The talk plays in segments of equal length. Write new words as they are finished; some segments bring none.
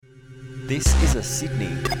This is a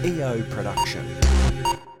Sydney EO production.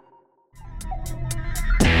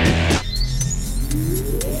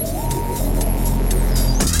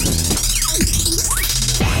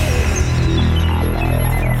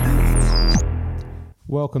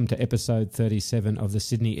 Welcome to episode 37 of the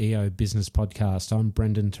Sydney EO Business Podcast. I'm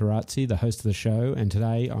Brendan Tarazzi, the host of the show, and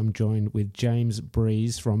today I'm joined with James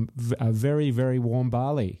Breeze from a very, very warm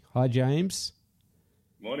Bali. Hi, James.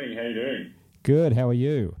 Morning, how you doing? Good, how are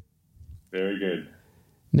you? Very good.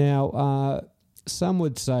 Now, some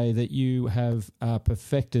would say that you have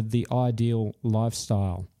perfected the ideal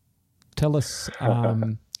lifestyle. Tell us,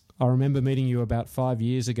 I remember meeting you about 5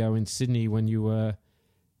 years ago in Sydney when you were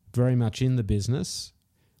very much in the business.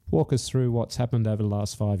 Walk us through what's happened over the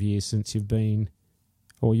last 5 years since you've been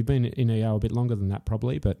in EO a bit longer than that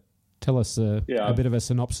probably, but tell us a bit of a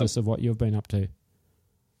synopsis of what you've been up to.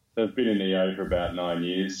 I've been in EO for about 9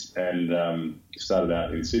 years and started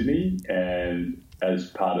out in Sydney, and as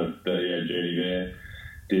part of the EO journey there,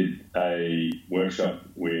 did a workshop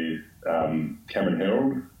with Cameron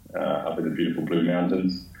Herald up in the beautiful Blue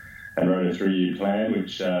Mountains and wrote a 3-year plan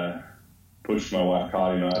which pushed my wife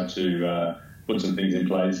Kylie and I to put some things in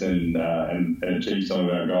place and achieve some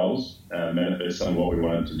of our goals, manifest some of what we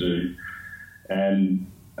wanted to do.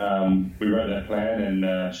 And we wrote that plan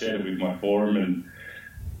and shared it with my forum and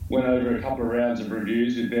went over a couple of rounds of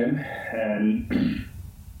reviews with them and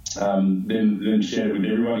then shared it with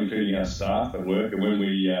everyone, including our staff at work. And when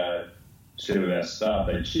we shared it with our staff,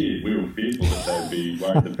 they cheered. We were fearful that they would be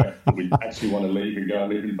worried the fact that we actually want to leave and go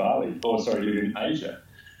and live in Bali, live in Asia.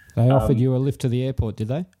 They offered you a lift to the airport, did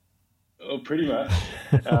they? Oh, pretty much.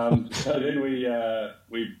 So then we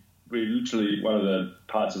literally, one of the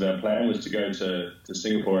parts of our plan was to go to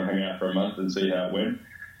Singapore and hang out for a month and see how it went.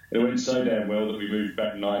 It went so damn well that we moved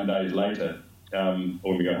back 9 days later when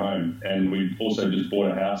we got home. And we also just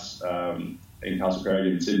bought a house in Castlecraig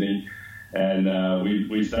in Sydney. And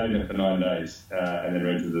we stayed there for 9 days and then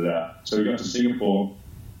rented it out. So we got to Singapore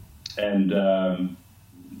and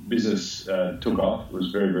business took off. It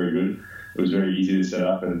was very, very good. It was very easy to set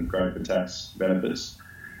up and great for tax benefits.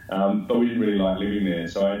 But we didn't really like living there.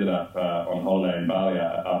 So I ended up on holiday in Bali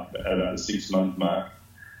up at about the 6-month mark.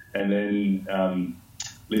 And then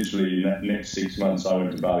literally in that next 6 months, I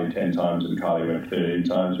went to Bali 10 times and Kylie went 13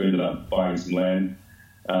 times. We ended up buying some land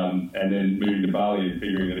and then moving to Bali and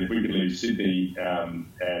figuring that if we could leave Sydney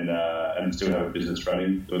and still have a business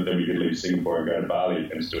running, then we could leave Singapore and go to Bali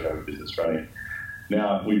and still have a business running.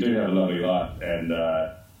 Now, we do have a lovely life and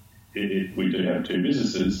we do have 2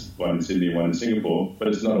 businesses, one in Sydney and one in Singapore, but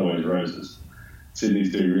it's not always roses.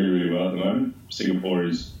 Sydney's doing really, really well at the moment. Singapore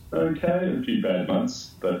is okay, a few bad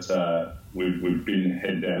months, but we've been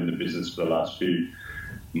head down in the business for the last few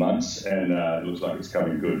months and it looks like it's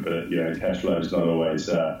coming good, but cash flow is not always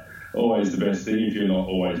the best thing if you're not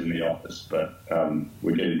always in the office, but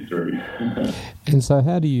we're getting through. And so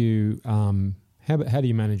how do you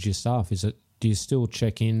manage your staff? Do you still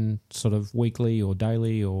check in sort of weekly or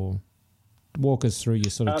daily, or walk us through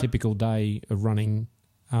your sort of typical day of running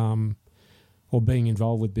or being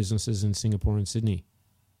involved with businesses in Singapore and Sydney,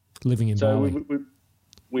 living in Bali?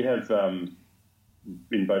 We have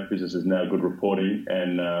in both businesses now good reporting,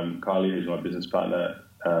 and Kylie, who's my business partner,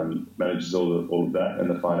 manages all of that and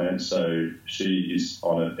the finance, so she is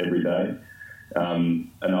on it every day. And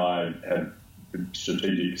I have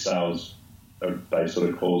strategic sales based sort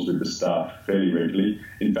of calls with the staff fairly regularly.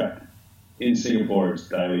 In fact, in Singapore it's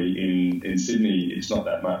daily. In Sydney it's not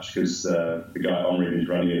that much because the guy Omri who's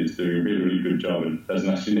running it is doing a really, really good job and doesn't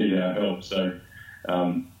actually need our help. So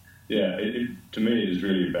to me it is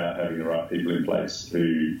really about having the right people in place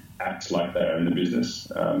who act like they own the business.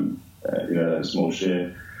 They have a small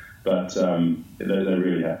share, but they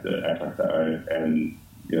really have to act like they own it, and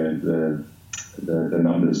the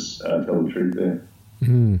numbers tell the truth there.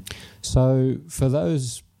 Mm. So for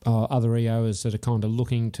those other EOs that are kind of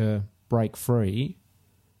looking to break free,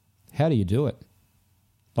 how do you do it?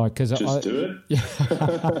 Do it.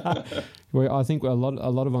 Well, I think a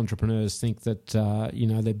lot of entrepreneurs think that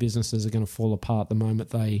their businesses are going to fall apart the moment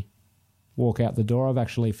they walk out the door. I've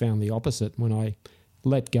actually found the opposite. When I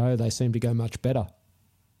let go, they seem to go much better.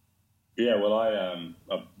 Yeah, well,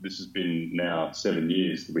 this has been now 7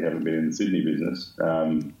 years that we haven't been in the Sydney business,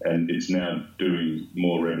 and it's now doing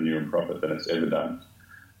more revenue and profit than it's ever done.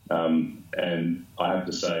 And I have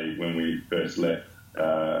to say, when we first left,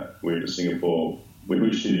 we went to Singapore, we were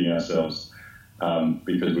shitting ourselves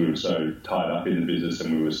because we were so tied up in the business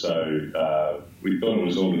and we were so, we thought it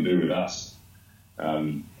was all to do with us.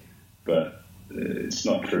 But it's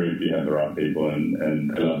not true if you have the right people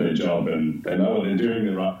and they love their job and they know what they're doing,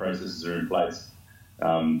 the right processes are in place.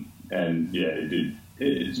 And yeah,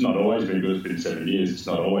 it's not always been good. It's been 7 years. It's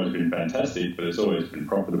not always been fantastic, but it's always been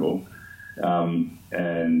profitable.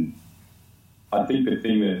 And I think the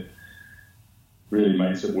thing that really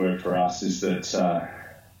makes it work for us is that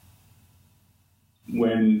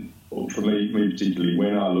for me particularly,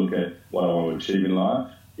 when I look at what I want to achieve in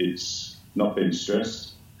life, it's not being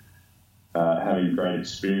stressed, having great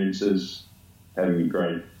experiences, having a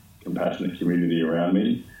great, compassionate community around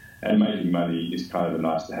me, and making money is kind of a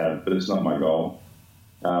nice to have, but it's not my goal.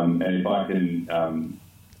 And if I can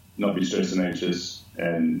not be stressed and anxious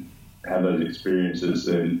and have those experiences,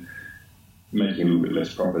 then making a little bit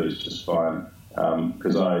less profit is just fine.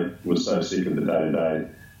 Because I was so sick of the day-to-day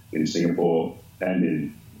in Singapore and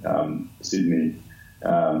in Sydney.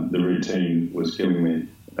 The routine was killing me,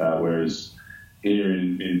 whereas here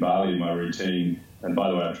in Bali, my routine, and by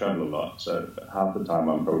the way, I travel a lot, so half the time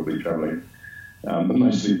I'm probably travelling, but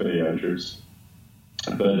mostly for EO trips,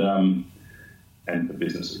 but and for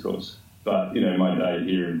business, of course. But, you know, my day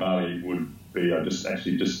here in Bali would be, you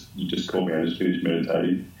just called me, I just finished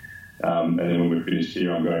meditating, and then when we're finished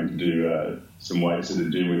here, I'm going to do some weights at the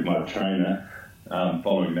gym with my trainer.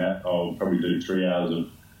 Following that, I'll probably do 3 hours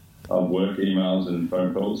of work emails and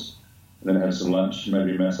phone calls, and then have some lunch,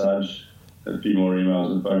 maybe a massage, a few more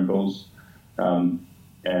emails and phone calls,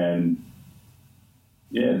 and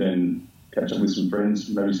yeah, then catch up with some friends,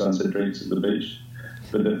 maybe sunset drinks at the beach.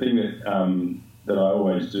 But the thing that I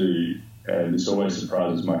always do, and this always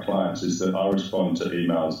surprises my clients, is that I respond to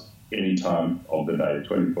emails any time of the day,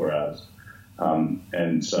 24 hours.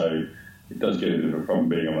 And so it does get a bit of a problem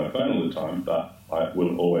being on my phone all the time, but I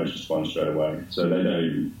will always respond straight away. So they don't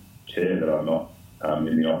even care that I'm not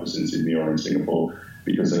in the office in Sydney or in Singapore,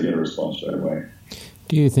 because they get a response straight away.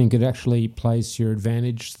 Do you think it actually plays to your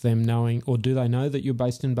advantage, them knowing, or do they know that you're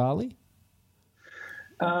based in Bali?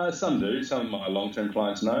 Some do. Some of my long-term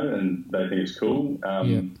clients know, and they think it's cool.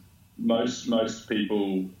 Most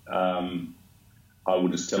people, I will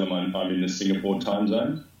just tell them I'm in the Singapore time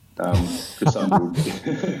zone. Because some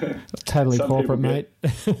people totally corporate, mate.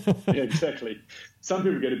 Yeah, exactly. Some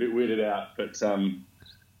people get a bit weirded out,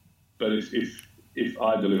 but if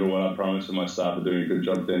I deliver what I promise and my staff are doing a good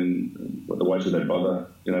job, then why should they bother?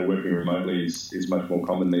 You know, working remotely is much more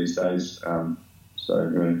common these days. So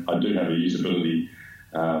you know, I do have a usability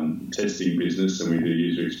testing business, and we do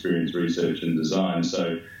user experience research and design.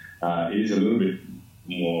 So it is a little bit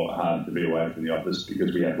more hard to be away from the office,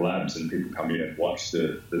 because we have labs and people come in and watch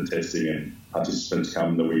the testing, and participants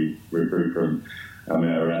come that we recruit from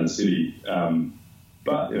around the city.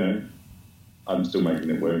 But, you know, I'm still making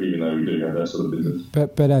it work, even though we do have that sort of business.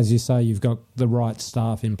 But as you say, you've got the right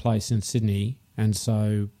staff in place in Sydney, and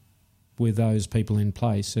so with those people in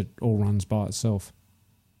place, it all runs by itself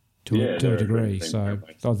to a degree. So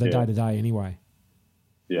the day-to-day anyway.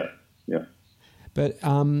 Yeah. But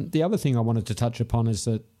the other thing I wanted to touch upon is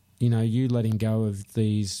that, you know, you letting go of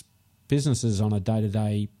these businesses on a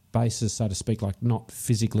day-to-day basis, so to speak, like not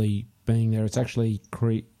physically being there. It's actually,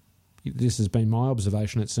 this has been my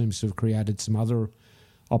observation, it seems to have created some other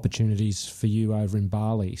opportunities for you over in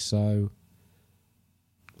Bali. So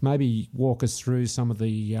maybe walk us through some of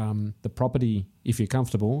the property, if you're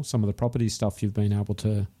comfortable, some of the property stuff you've been able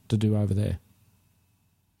to do over there.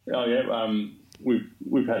 Oh, yeah.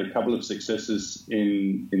 We've had a couple of successes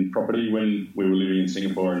in property. When we were living in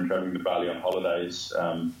Singapore and travelling to Bali on holidays,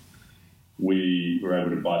 we were able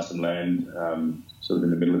to buy some land sort of in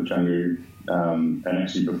the middle of Canggu. And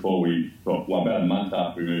actually before about a month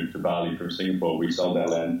after we moved to Bali from Singapore, we sold our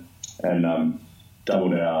land and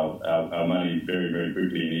doubled our money very, very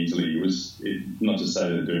quickly and easily. Not to say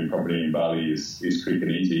that doing property in Bali is quick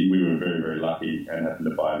and easy. We were very, very lucky and happened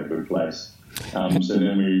to buy in a good place.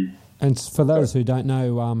 And for those who don't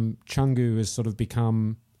know, Canggu has sort of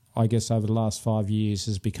become, I guess, over the last 5 years,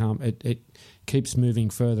 has become, it keeps moving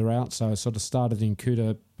further out. So it sort of started in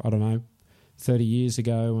Kuta, 30 years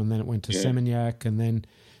ago, and then it went to Seminyak, and then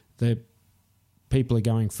the people are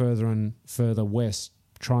going further and further west,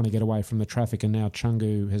 trying to get away from the traffic, and now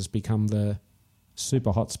Canggu has become the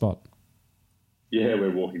super hot spot. Yeah,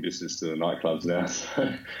 we're walking distance to the nightclubs now.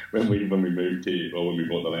 So when we moved here, or when we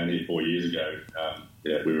bought the land here 4 years ago,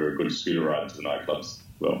 we were a good scooter ride to the nightclubs.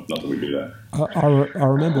 Well, not that we do that. I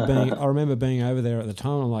remember being over there at the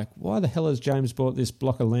time. I'm like, why the hell has James bought this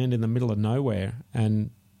block of land in the middle of nowhere?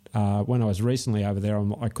 And when I was recently over there,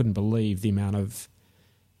 I couldn't believe the amount of.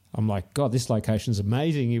 I'm like, God, this location's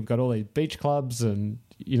amazing. You've got all these beach clubs, and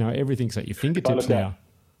you know everything's at your fingertips now.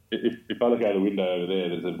 If I look out the window over there,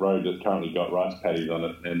 there's a road that's currently got rice paddies on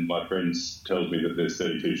it, and my friends tells me that there's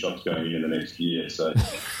 32 shops going in the next year. So,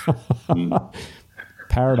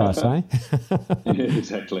 paradise, eh? Yeah,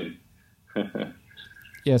 exactly.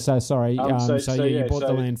 Yeah. So sorry. You Yeah, bought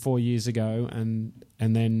the land 4 years ago, and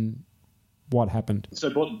then what happened? So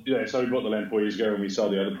we bought the land 4 years ago, and we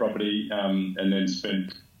sold the other property, and then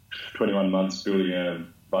spent 21 months building a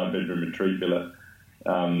 5-bedroom retreat villa,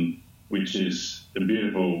 which is a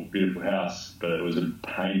beautiful, beautiful house, but it was a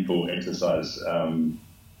painful exercise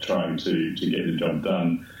trying to get the job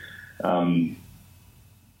done.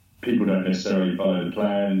 People don't necessarily follow the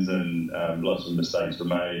plans, and lots of mistakes were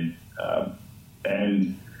made.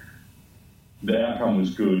 And the outcome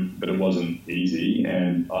was good, but it wasn't easy,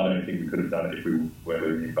 and I don't think we could have done it if we were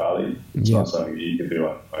living in Bali. It's not something that you can do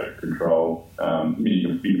under control.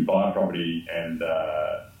 You can buy a property and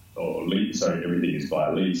or lease. So everything is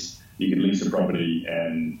by lease. You can lease a property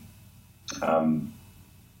and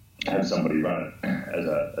have somebody run it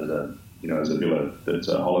as a villa that's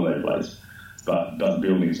a holiday place. But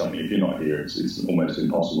building something, if you're not here, it's almost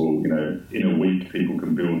impossible. In a week, people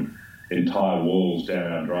can build entire walls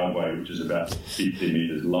down our driveway, which is about 50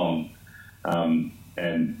 metres long.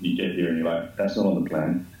 And you get here and you're like, that's not on the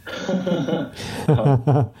plan.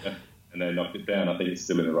 And they knocked it down. I think it's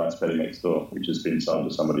still in the rice paddy next door, which has been sold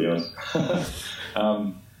to somebody else.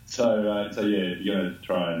 So you're going to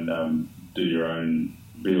try and do your own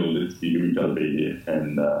build. You've got to be here,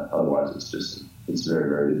 and otherwise it's very,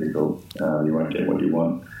 very difficult. You won't get what you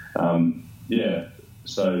want.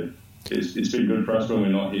 So it's been good for us when we're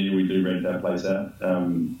not here. We do rent our place out.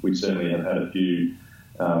 We certainly have had a few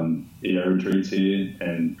EO retreats here,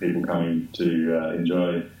 and people coming to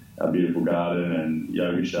enjoy our beautiful garden and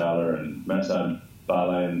yoga shala and massage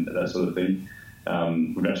ballet and that sort of thing.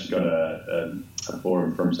 We've actually got a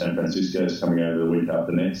forum from San Francisco coming over the week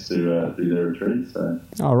after next to do their retreat. So.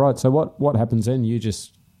 Oh, right. So what happens then? You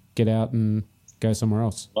just get out and go somewhere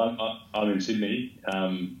else? I'm in Sydney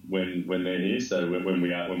when they're here. So when we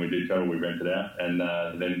do travel, we rent it out, and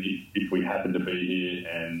then if we happen to be here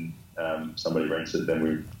and somebody rents it, then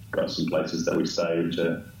we've got some places that we stay which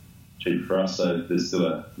are cheap for us. So there's still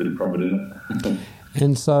a bit of profit in it.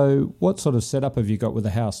 And so, what sort of setup have you got with the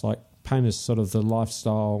house? Like, paint us sort of the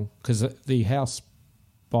lifestyle, because the house,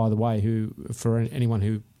 by the way, for anyone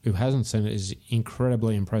who hasn't seen it, is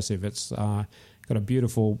incredibly impressive. It's got a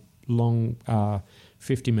beautiful long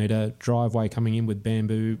 50-metre driveway coming in with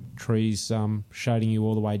bamboo trees shading you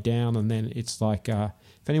all the way down, and then it's like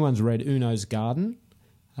if anyone's read Uno's Garden,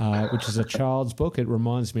 which is a child's book, it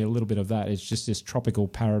reminds me a little bit of that. It's just this tropical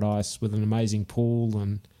paradise with an amazing pool,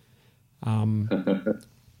 and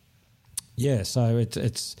so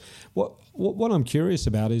it's what I'm curious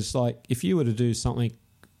about is, like, if you were to do something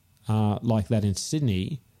like that in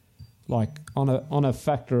Sydney, like on a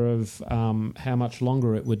factor of how much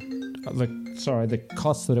longer it would, the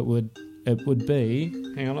cost that it would be.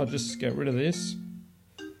 Hang on, I'll just get rid of this.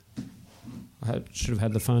 I should have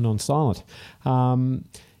had the phone on silent.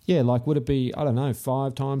 Would it be, I don't know,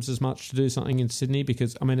 5 times as much to do something in Sydney?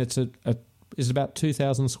 Because I mean, it's about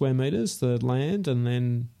 2,000 square metres, the land, and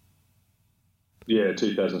then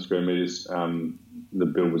 2,000 square metres. The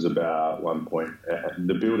build was about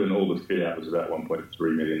the build and all the fit out was about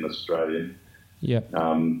 1.3 million Australian. Yep.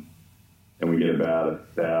 And we get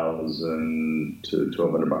about $1,000 to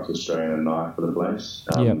 $1,200 Australian a night for the place.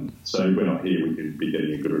 So if we're not here, we could be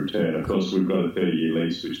getting a good return. Of course, we've got a 30-year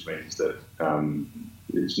lease, which means that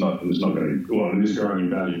it's not going to. Well, it is growing in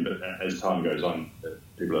value, but as time goes on,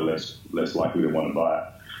 people are less likely to want to buy it.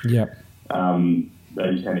 Yep.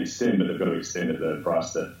 They can extend, but they've got to extend at the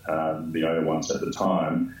price that the owner wants at the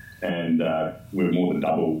time, and we're more than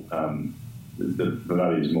double. The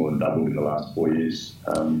value is more than doubled in the last 4 years.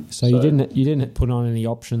 So you didn't put on any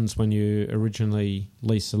options when you originally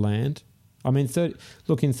leased the land? I mean, in 30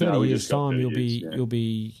 years' time, you'll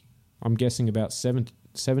be, I'm guessing, about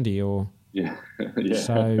 70 or... Yeah.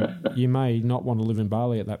 So you may not want to live in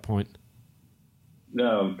Bali at that point.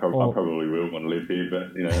 No, I probably will want to live here,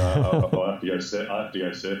 but I'll have to go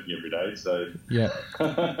surfing every day. So yeah, I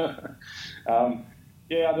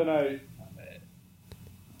don't know.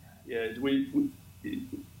 Yeah, we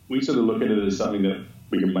sort of look at it as something that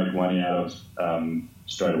we can make money out of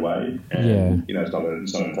straight away, and it's not going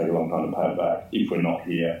to take a long time to pay it back if we're not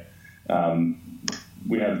here.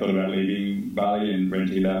 We have thought about leaving Bali and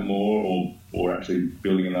renting it out more, or actually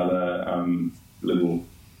building another little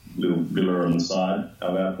villa on the side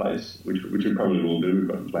of our place, which we probably will do. We've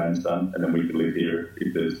got the plans done, and then we can live here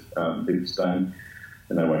if there's people staying,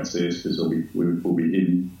 and they won't see us because we'll be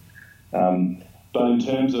hidden. But in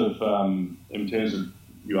terms of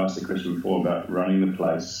you asked the question before about running the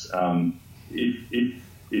place, if it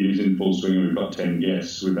is in full swing and we've got 10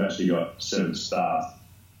 guests, we've actually got 7 staff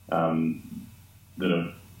that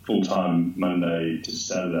are full-time Monday to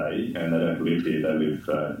Saturday, and they don't live here. They live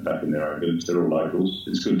back in their own village. They're all locals.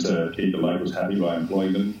 It's good to keep the locals happy by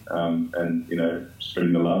employing them and,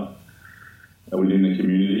 spreading the love within the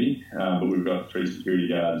community. But we've got 3 security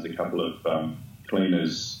guards, a couple of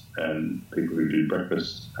cleaners and people who do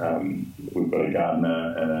breakfast. We've got a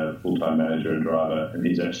gardener and a full-time manager and driver, and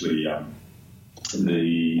he's actually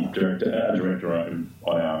the director on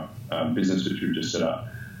our business, which we've just set up,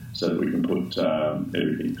 so that we can put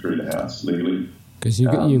everything through the house legally. Because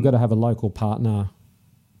you've got to have a local partner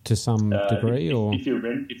to some degree, or if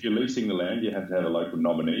you're leasing the land, you have to have a local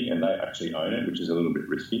nominee, and they actually own it, which is a little bit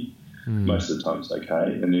risky. Most of the time, it's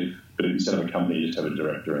okay. But if you set up a company, you just have a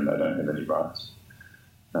director, and they don't have any rights.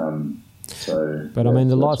 The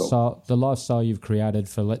lifestyle you've created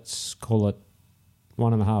for, let's call it,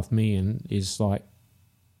 1.5 million is like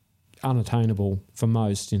unattainable for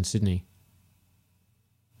most in Sydney.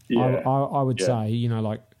 Yeah. I would say,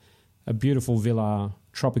 like a beautiful villa,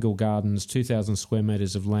 tropical gardens, 2,000 square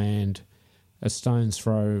metres of land, a stone's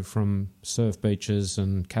throw from surf beaches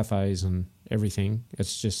and cafes and everything.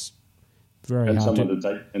 It's just very hard.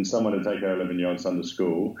 Someone to take our 11-year-old son to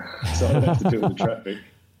school, so I don't have to deal with the traffic.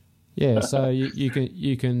 Yeah, so you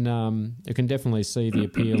can definitely see the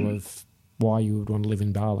appeal of why you would want to live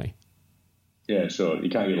in Bali. Yeah, sure. You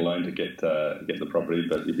can't get a loan to get the property,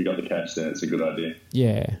 but if you got the cash, then it's a good idea.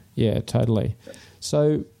 Yeah, totally. Yeah.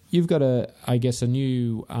 So you've got a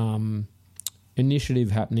new initiative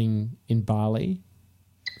happening in Bali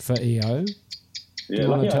for EO. Yeah,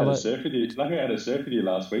 lucky I had a surf with you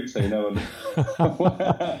last week, so you know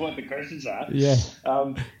what the questions are. Yeah.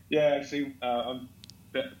 Actually, I'm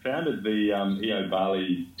founded the EO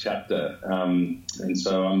Bali chapter, and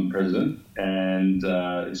so I'm president, and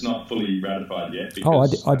it's not fully ratified yet.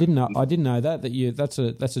 Because, I didn't know that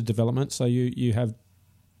that's a development. So you have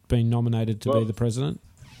been nominated to be the president.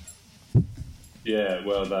 Yeah,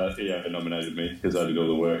 well, the EO nominated me because I did all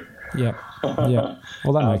the work. Yeah.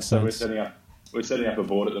 Well, that makes sense. So we're setting up a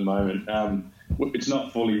board at the moment. It's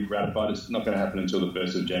not fully ratified. It's not going to happen until the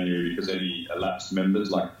 1st of January because any elapsed members,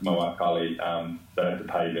 like my wife Carly, they have to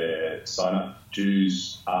pay their sign-up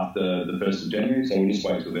dues after the 1st of January, so we'll just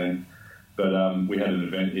wait till then. But we had an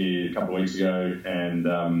event here a couple of weeks ago, and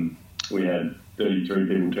we had 33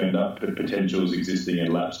 people turned up, potentials, existing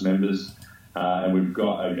and lapsed members, and we've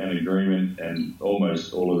got an agreement, and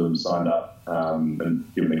almost all of them signed up and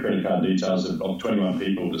given the credit card details of 21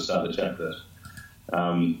 people to start the chapter.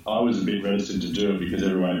 I was a bit reticent to do it because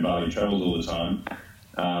everyone in Bali travels all the time,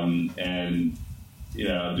 and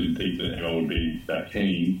I didn't think that anyone would be that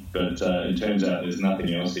keen. But it turns out there's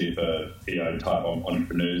nothing else here for type of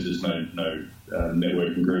entrepreneurs. There's no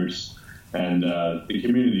networking groups, and the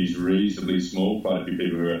community is reasonably small. Quite a few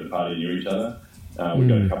people who are at the party knew each other. We've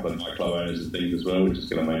got a couple of nightclub owners and things as well, which is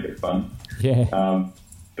going to make it fun. Yeah.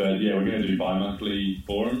 But we're going to do bi-monthly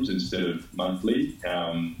forums instead of monthly.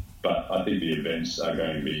 But I think the events are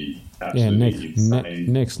going to be absolutely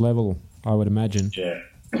insane. Next level, I would imagine. Yeah.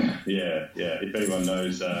 If anyone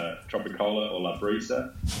knows Tropicola or La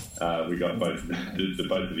Brisa, we got both of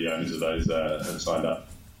the owners of those have signed up.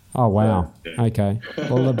 Oh, wow. Yeah. Okay.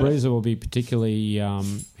 Well, La Brisa will be particularly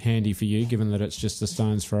handy for you, given that it's just a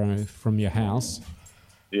stone's throw from your house.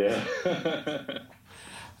 Yeah.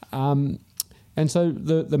 And so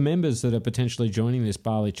the members that are potentially joining this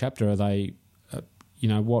Bali chapter, are they...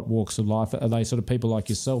 what walks of life? Are they sort of people like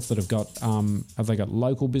yourself that have they got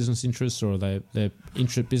local business interests, or are they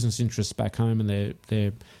business interests back home and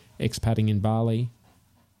they're expatting in Bali?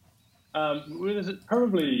 There's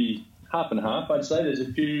probably half and half, I'd say. There's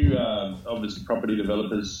a few, obviously, property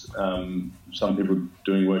developers, some people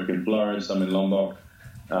doing work in Florence, some in Lombok,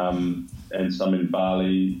 and some in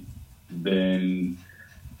Bali. Then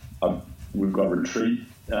we've got retreat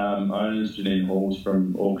owners. Janine Hall's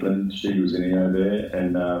from Auckland. She was in EO there.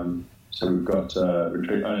 And so we've got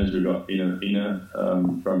retreat owners. We've got Ina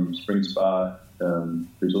from Spring Spa,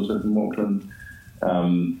 who's also from Auckland.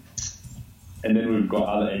 And then we've got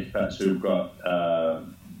other expats who've got a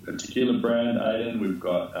tequila brand, Aiden. We've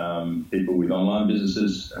got people with online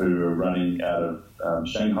businesses who are running out of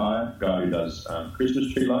Shanghai. A guy who does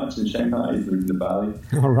Christmas tree lights in Shanghai. He's moved to Bali.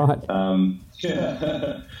 All right.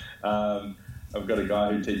 I've got a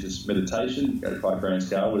guy who teaches meditation at quite grand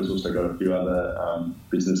scale. We've also got a few other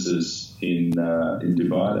businesses in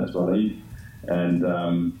Dubai. That's Waleed. And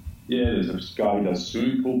there's a guy who does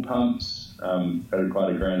swimming pool pumps at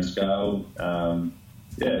quite a grand scale. So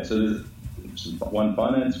there's one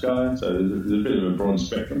finance guy. So there's a bit of a broad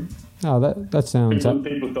spectrum. Oh, that sounds...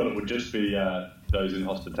 People thought it would just be those in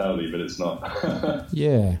hospitality, but it's not.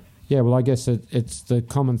 Yeah. Well, I guess it's the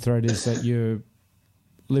common thread is that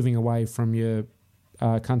living away from your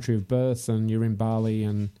country of birth, and you're in Bali,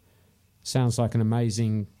 and sounds like an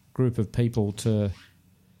amazing group of people to,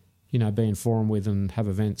 be in forum with and have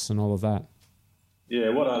events and all of that. Yeah,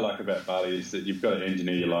 what I like about Bali is that you've got to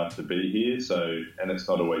engineer your life to be here. So, and it's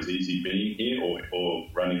not always easy being here or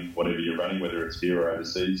running whatever you're running, whether it's here or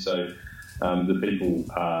overseas. So, the people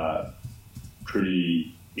are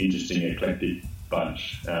pretty interesting, eclectic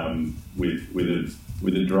bunch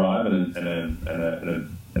with a drive and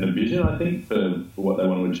a vision, I think, for what they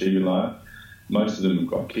want to achieve in life. Most of them have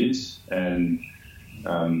got kids, and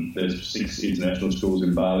there's 6 international schools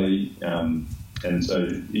in Bali, and so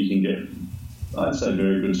you can get, I'd say,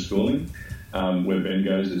 very good schooling. Where Ben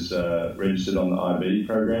goes is registered on the IB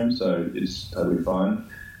program, so it's totally fine.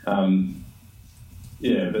 But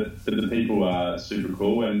the people are super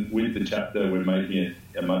cool, and with the chapter, we're making it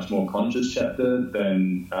a much more conscious chapter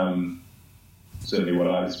than certainly what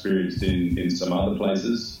I've experienced in some other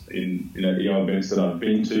places, in EO events that I've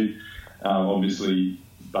been to. Obviously,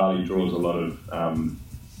 Bali draws a lot of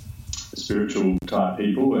spiritual type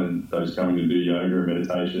people, and those coming to do yoga and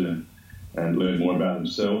meditation and learn more about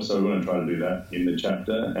themselves. So we want to try to do that in the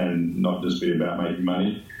chapter and not just be about making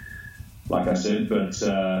money, like I said, but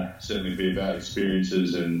certainly be about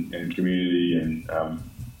experiences and community and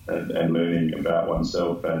learning about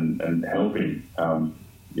oneself and helping,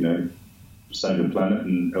 save the planet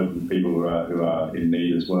and helping people who are in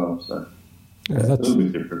need as well. So that's a little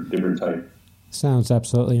bit different take. Sounds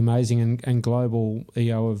absolutely amazing, and Global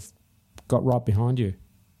EO have got right behind you.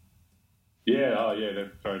 Yeah,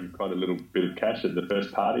 they've thrown quite a little bit of cash at the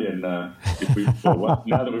first party, and now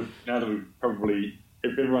that we've probably,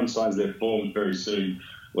 if everyone signs their forms very soon,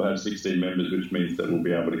 we'll have 16 members, which means that we'll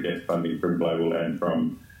be able to get funding from Global and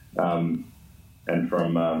from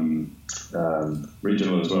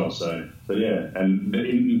regional as well. So yeah, and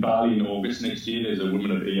in Bali in August next year, there's a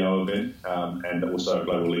Women of EO event and also a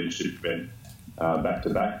Global Leadership event back to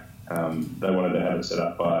back. They wanted to have it set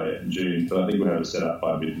up by June, but I think we'll have it set up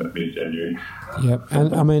by mid-January. Yep,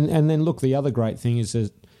 and I mean, and then look, the other great thing is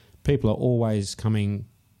that people are always coming.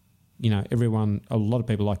 A lot of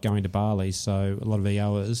people like going to Bali, so a lot of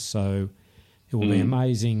EOers. So it will be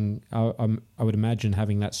amazing. I would imagine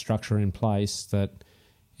having that structure in place, that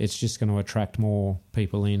it's just going to attract more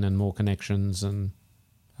people in and more connections and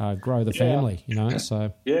grow the family.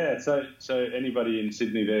 So yeah. So anybody in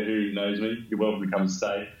Sydney there who knows me, you're welcome to come and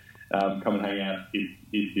stay. Come and hang out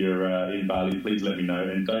if you're in Bali. Please let me know,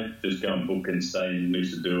 and don't just go and book and stay in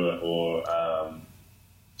Nusa Dua or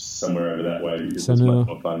somewhere over that way, because it's much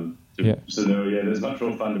more fun. There's much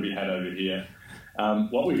more fun to be had over here.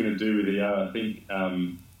 What we're going to do with EO, I think,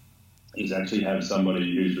 is actually have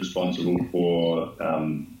somebody who's responsible for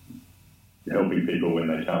helping people when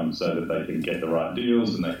they come, so that they can get the right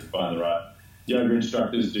deals and they can find the right yoga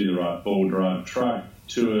instructors, do the right ball drive truck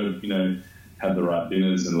tour, have the right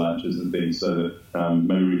dinners and lunches and things, so that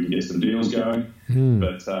maybe we can get some deals going.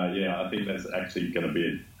 But I think that's actually going to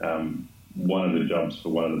be one of the jobs for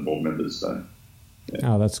one of the board members. So.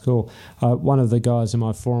 Yeah. Oh, that's cool. One of the guys in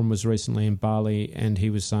my forum was recently in Bali, and he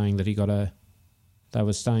was saying that they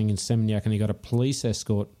were staying in Seminyak, and he got a police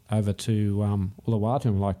escort over to Uluwatu.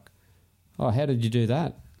 I'm like, oh, how did you do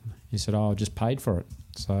that? He said, I just paid for it.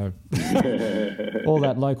 So all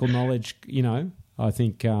that local knowledge, I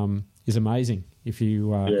think is amazing if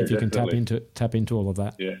you can tap into all of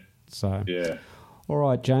that. Yeah. So yeah. All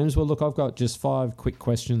right, James. Well, look, I've got just 5 quick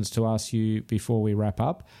questions to ask you before we wrap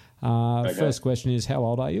up. Okay. First question is, how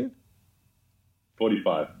old are you?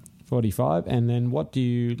 45. 45. And then what do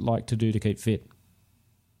you like to do to keep fit?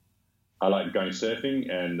 I like going surfing,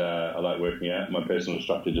 and I like working out. My personal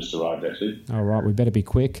instructor just arrived, actually. All right, we better be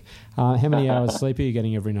quick. How many hours sleep are you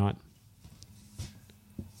getting every night?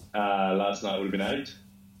 Last night would have been 8.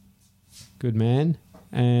 Good man.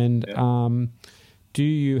 And do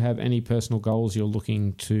you have any personal goals you're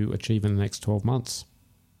looking to achieve in the next 12 months?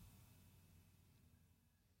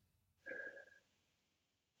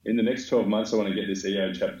 In the next 12 months, I want to get this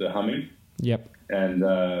EO chapter humming. Yep. And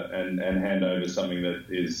hand over something that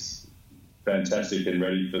is fantastic and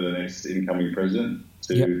ready for the next incoming president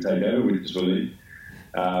to take over, which is Bali.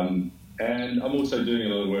 And I'm also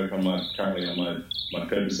doing a lot of work on my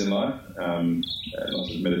purpose in life,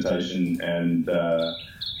 lots of meditation and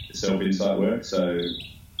self-insight work. So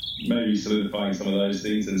maybe solidifying some of those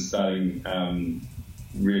things and starting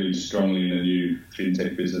really strongly in a new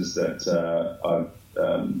fintech business that I've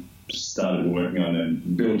started working on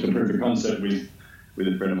and built a proof of concept with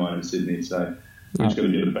a friend of mine in Sydney. So we're just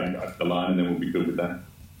going to get the bank up the line, and then we'll be good with that.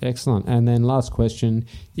 Excellent. And then last question,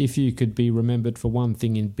 if you could be remembered for one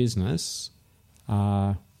thing in business,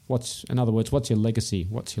 what in other words, what's your legacy?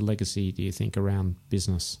 What's your legacy, do you think, around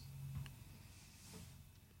business?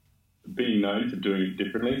 Being known for doing it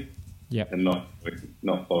differently. Yep. And not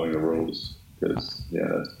following the rules, because,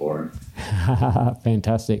 that's boring.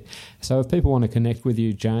 Fantastic. So if people want to connect with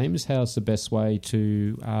you, James, how's the best way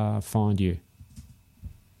to find you?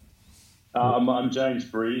 I'm James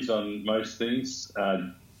Breeze on most things,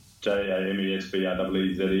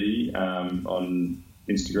 JamesBreze on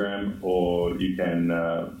Instagram, or you can...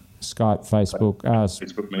 Skype, Facebook,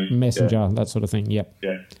 Facebook me. Messenger, that sort of thing, yep.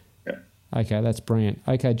 Yeah. Okay, that's brilliant.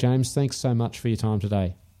 Okay, James, thanks so much for your time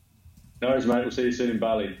today. No worries, mate. We'll see you soon in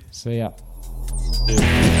Bali. See ya.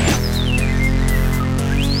 Cheers.